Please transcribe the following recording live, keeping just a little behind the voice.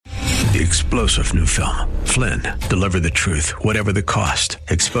The explosive new film, Flynn, deliver the truth, whatever the cost,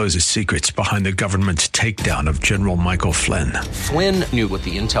 exposes secrets behind the government's takedown of General Michael Flynn. Flynn knew what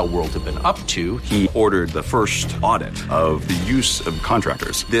the intel world had been up to. He ordered the first audit of the use of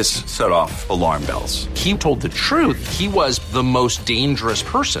contractors. This set off alarm bells. He told the truth. He was the most dangerous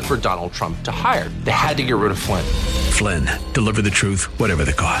person for Donald Trump to hire. They had to get rid of Flynn. Flynn, deliver the truth, whatever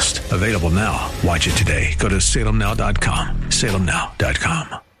the cost. Available now. Watch it today. Go to salemnow.com.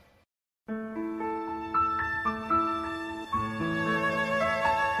 salemnow.com.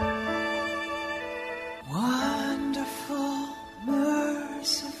 Wonderful,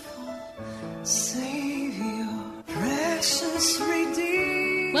 merciful Savior, precious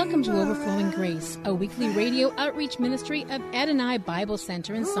Redeemer. Welcome to Overflowing Grace, a weekly radio outreach ministry of Adonai Bible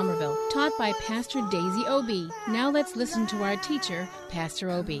Center in Somerville, taught by Pastor Daisy Obi. Now let's listen to our teacher, Pastor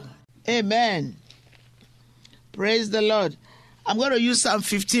Obi. Amen. Praise the Lord. I'm going to use Psalm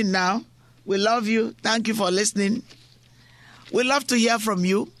 15 now. We love you. Thank you for listening. We love to hear from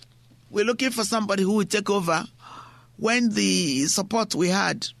you. We're looking for somebody who will take over when the support we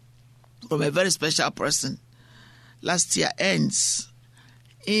had from a very special person last year ends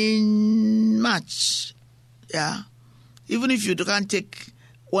in March. Yeah. Even if you can't take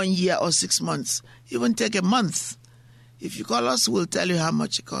 1 year or 6 months, even take a month. If you call us, we'll tell you how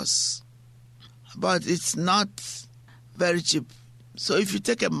much it costs. But it's not very cheap. So if you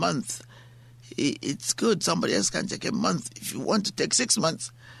take a month, it's good. Somebody else can take a month. If you want to take 6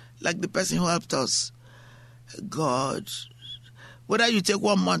 months, like the person who helped us, God, whether you take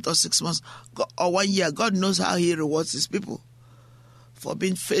 1 month or 6 months or 1 year, God knows how he rewards his people for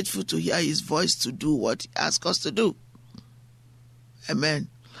being faithful to hear his voice to do what he asks us to do. Amen.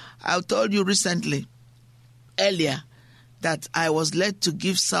 I told you recently, earlier, that I was led to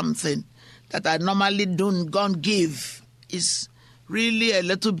give something that I normally don't give. It's really a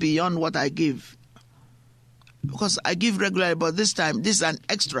little beyond what I give. Because I give regularly, but this time, this is an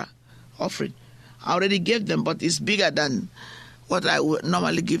extra offering. I already gave them, but it's bigger than what I would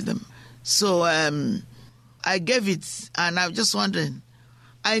normally give them. So I gave it, and I'm just wondering.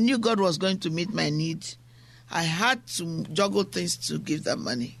 I knew God was going to meet my need. I had to juggle things to give that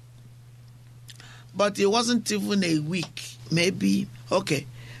money. But it wasn't even a week, maybe,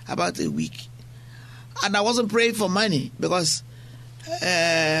 about a week. And I wasn't praying for money because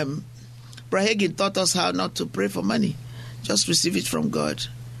Brahagin taught us how not to pray for money. Just receive it from God.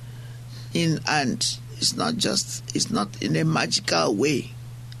 And it's not in a magical way.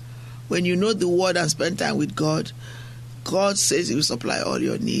 When you know the word and spend time with God, God says he will supply all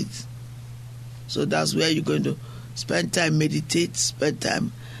your needs. So that's where you're going to spend time, meditate, spend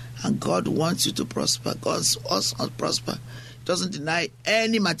time. And God wants you to prosper. God wants us to prosper. He doesn't deny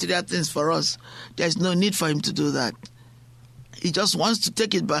any material things for us. There's no need for him to do that. He just wants to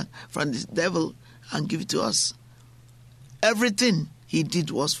take it back from the devil and give it to us. Everything he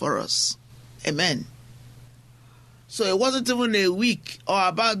did was for us. Amen. So it wasn't even a week or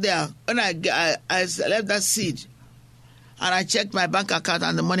about there when I left that seed and I checked my bank account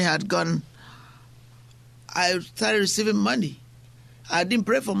and the money had gone. I started receiving money. I didn't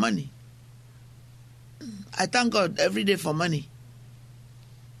pray for money. I thank God every day for money.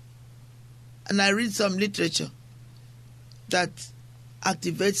 And I read some literature that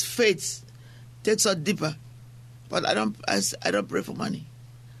activates faith, takes us deeper. But I don't pray for money.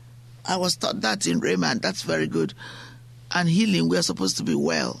 I was taught that in Rhema, and that's very good. And healing, we are supposed to be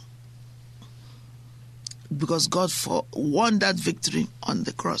well. Because God won that victory on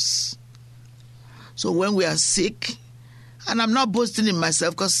the cross. So when we are sick, and I'm not boasting in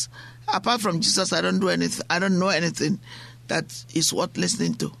myself, because apart from Jesus, I don't do anything. I don't know anything that is worth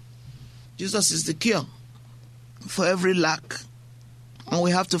listening to. Jesus is the cure for every lack. And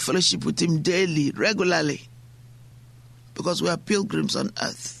we have to fellowship with him daily, regularly. Because we are pilgrims on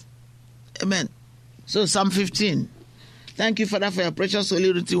earth. Amen. So Psalm 15. Thank you, Father, for your precious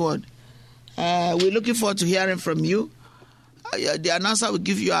holy written word. We're looking forward to hearing from you. The announcer will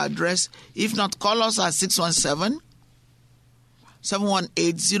give you our address. If not, call us at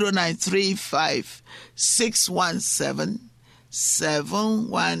 617-718-0935.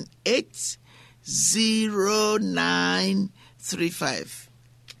 617-718-0935.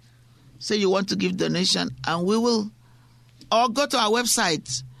 Say you want to give donation, and we will. Or go to our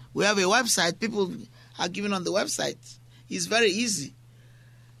website. We have a website. People are giving on the website. It's very easy.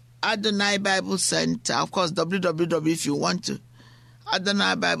 Adonai Bible Center. Of course, www if you want to.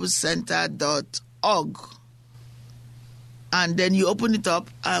 AdonaiBibleCenter.org. And then you open it up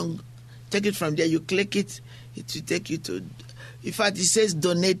and take it from there. You click it. It will take you to... In fact, it says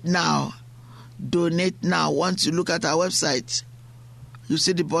donate now. Donate now. Once you look at our website, you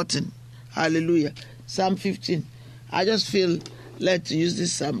see the button. Hallelujah. Psalm 15. I just feel led to use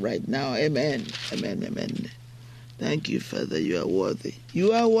this psalm right now. Amen. Amen. Amen. Thank you, Father. You are worthy.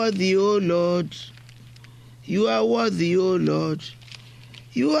 You are worthy, O Lord. You are worthy, O Lord.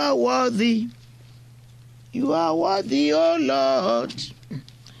 You are worthy. You are worthy, O Lord.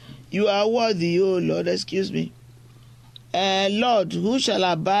 You are worthy, O Lord. Excuse me. Lord, who shall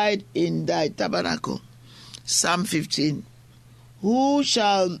abide in thy tabernacle? Psalm 15. Who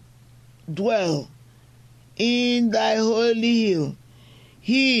shall dwell in thy holy hill?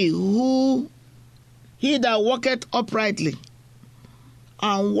 He that walketh uprightly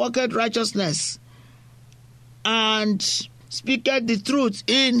and walketh righteousness and speaketh the truth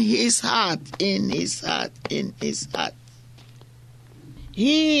in his heart.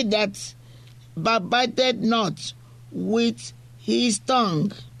 He that backbiteth not with his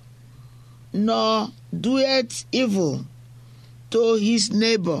tongue, nor doeth evil to his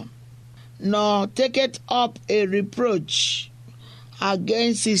neighbor, nor taketh up a reproach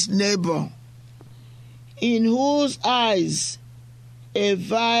against his neighbor, in whose eyes a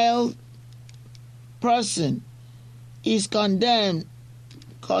vile person is contemned,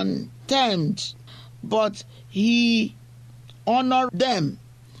 but he honor them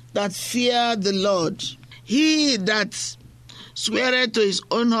that fear the Lord. He that sweareth to his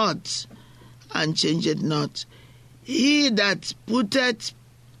own heart and changeth not. He that putteth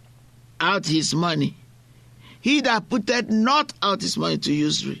out his money. He that putteth not out his money to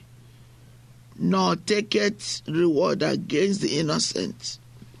usury, nor taketh reward against the innocent.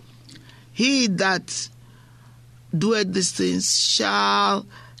 He that doeth these things shall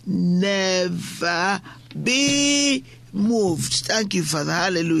never be moved. Thank you, Father.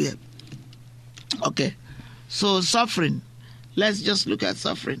 Hallelujah. Okay. So suffering. Let's just look at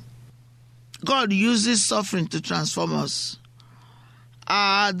suffering. God uses suffering to transform us. There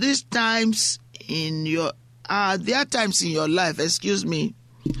are times in your life,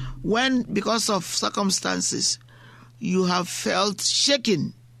 when because of circumstances you have felt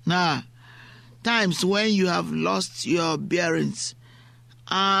shaken. Times when you have lost your bearings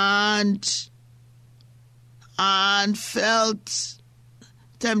and felt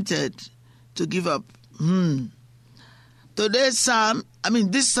tempted to give up. This psalm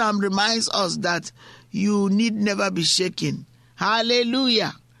reminds us that you need never be shaken.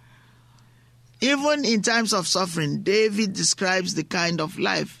 Hallelujah. Even in times of suffering, David describes the kind of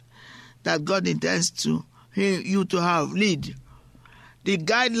life that God intends you to lead. The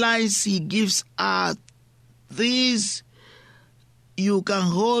guidelines he gives are these you can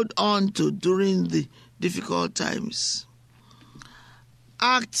hold on to during the difficult times.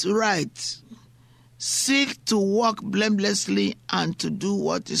 Act right. Seek to walk blamelessly and to do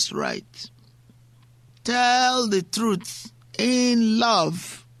what is right. Tell the truth in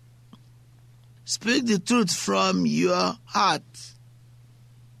love. Speak the truth from your heart.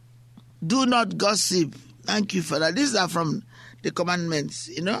 Do not gossip. Thank you for that. These are from the commandments.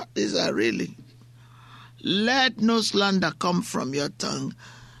 These are really. Let no slander come from your tongue.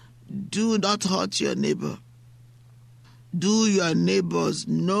 Do not hurt your neighbor. Do your neighbors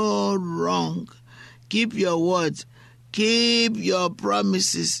no wrong. Keep your words. Keep your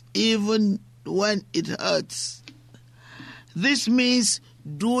promises, even when it hurts. This means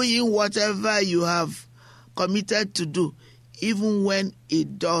doing whatever you have committed to do, even when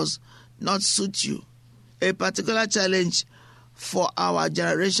it does not suit you. A particular challenge for our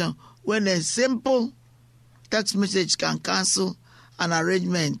generation when a simple text message can cancel an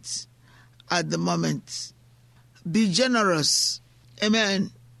arrangement at the moment. Be generous.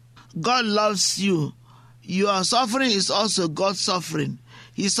 Amen. God loves you. Your suffering is also God's suffering.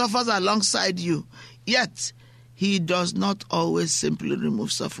 He suffers alongside you. Yet, he does not always simply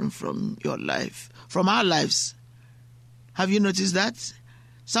remove suffering from your life, from our lives. Have you noticed that?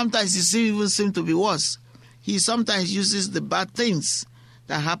 Sometimes it even seems to be worse. He sometimes uses the bad things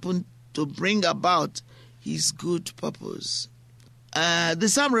that happen to bring about his good purpose. The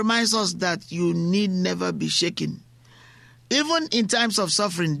psalm reminds us that you need never be shaken. Even in times of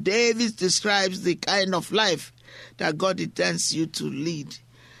suffering, David describes the kind of life that God intends you to lead.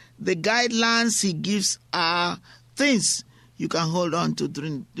 The guidelines he gives are things you can hold on to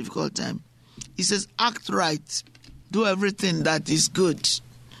during difficult time. He says, act right. Do everything that is good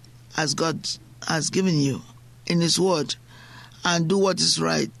as God has given you in his word. And do what is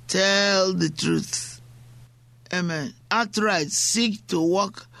right. Tell the truth. Amen. Act right. Seek to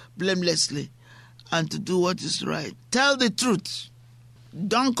walk blamelessly and to do what is right. Tell the truth.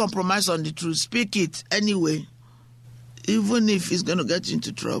 Don't compromise on the truth. Speak it anyway, even if it's going to get you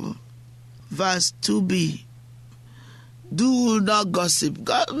into trouble. Verse 2b. Do not gossip.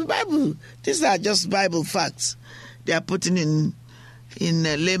 Bible. These are just Bible facts. They are putting in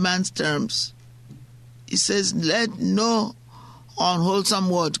layman's terms. It says, let no unwholesome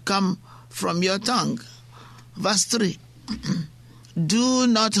word come from your tongue. Verse 3. Do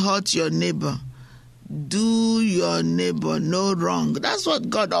not hurt your neighbor. Do your neighbor no wrong. That's what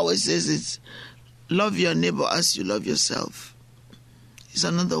God always says. It's love your neighbor as you love yourself. It's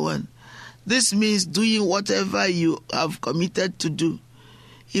another one. This means doing whatever you have committed to do,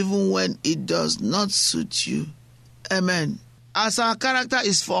 even when it does not suit you. Amen. As our character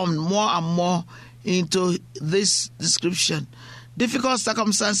is formed more and more into this description, difficult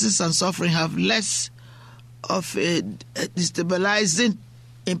circumstances and suffering have less of a destabilizing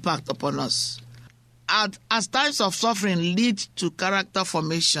impact upon us. As times of suffering lead to character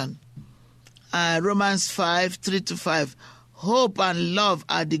formation, Romans 5:3-5, hope and love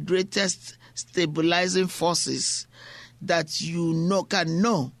are the greatest stabilizing forces that can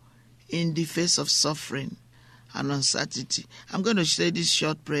know in the face of suffering and uncertainty. I'm going to say this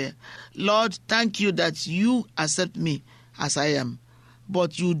short prayer. Lord, thank you that you accept me as I am,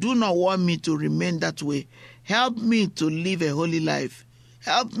 but you do not want me to remain that way. Help me to live a holy life.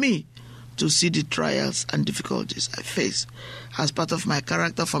 Help me to see the trials and difficulties I face as part of my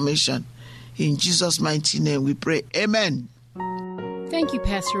character formation. In Jesus' mighty name we pray. Amen. Thank you,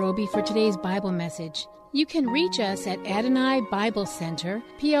 Pastor Obi, for today's Bible message. You can reach us at Adonai Bible Center,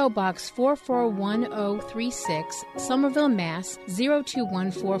 P.O. Box 441036, Somerville, Mass.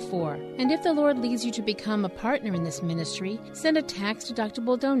 02144. And if the Lord leads you to become a partner in this ministry, send a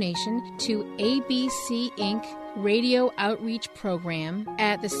tax-deductible donation to ABC Inc. Radio Outreach Program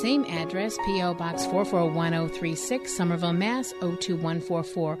at the same address, P.O. Box 441036, Somerville, Mass.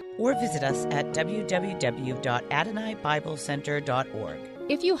 02144. Or visit us at www.AdonaiBibleCenter.org.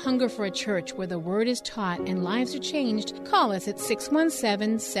 If you hunger for a church where the Word is taught and lives are changed, call us at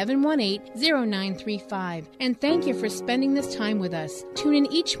 617-718-0935. And thank you for spending this time with us. Tune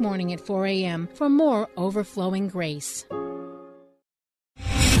in each morning at 4 a.m. for more overflowing grace.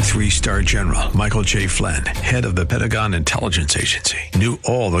 3-star General Michael J. Flynn, head of the Pentagon Intelligence Agency, knew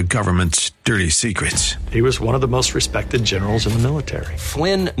all the government's dirty secrets. He was one of the most respected generals in the military.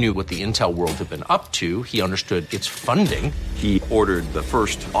 Flynn knew what the intel world had been up to. He understood its funding. He ordered the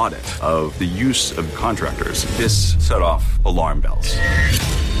first audit of the use of contractors. This set off alarm bells.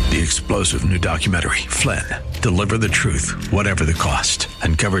 The explosive new documentary, Flynn, Deliver the Truth, Whatever the Cost,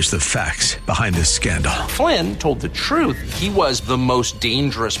 uncovers the facts behind this scandal. Flynn told the truth. He was the most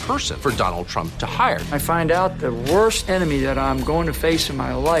dangerous person for Donald Trump to hire. I find out the worst enemy that I'm going to face in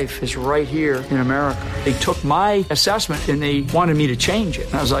my life is right here in America. They took my assessment and they wanted me to change it.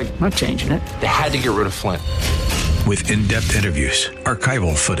 And I was like, I'm not changing it. They had to get rid of Flynn. With in-depth interviews,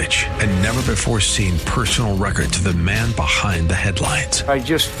 archival footage, and never-before-seen personal records of the man behind the headlines. I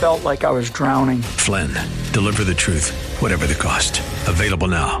just felt like I was drowning. Flynn, Deliver the Truth, Whatever the Cost. Available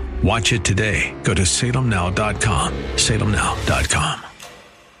now. Watch it today. Go to salemnow.com. salemnow.com.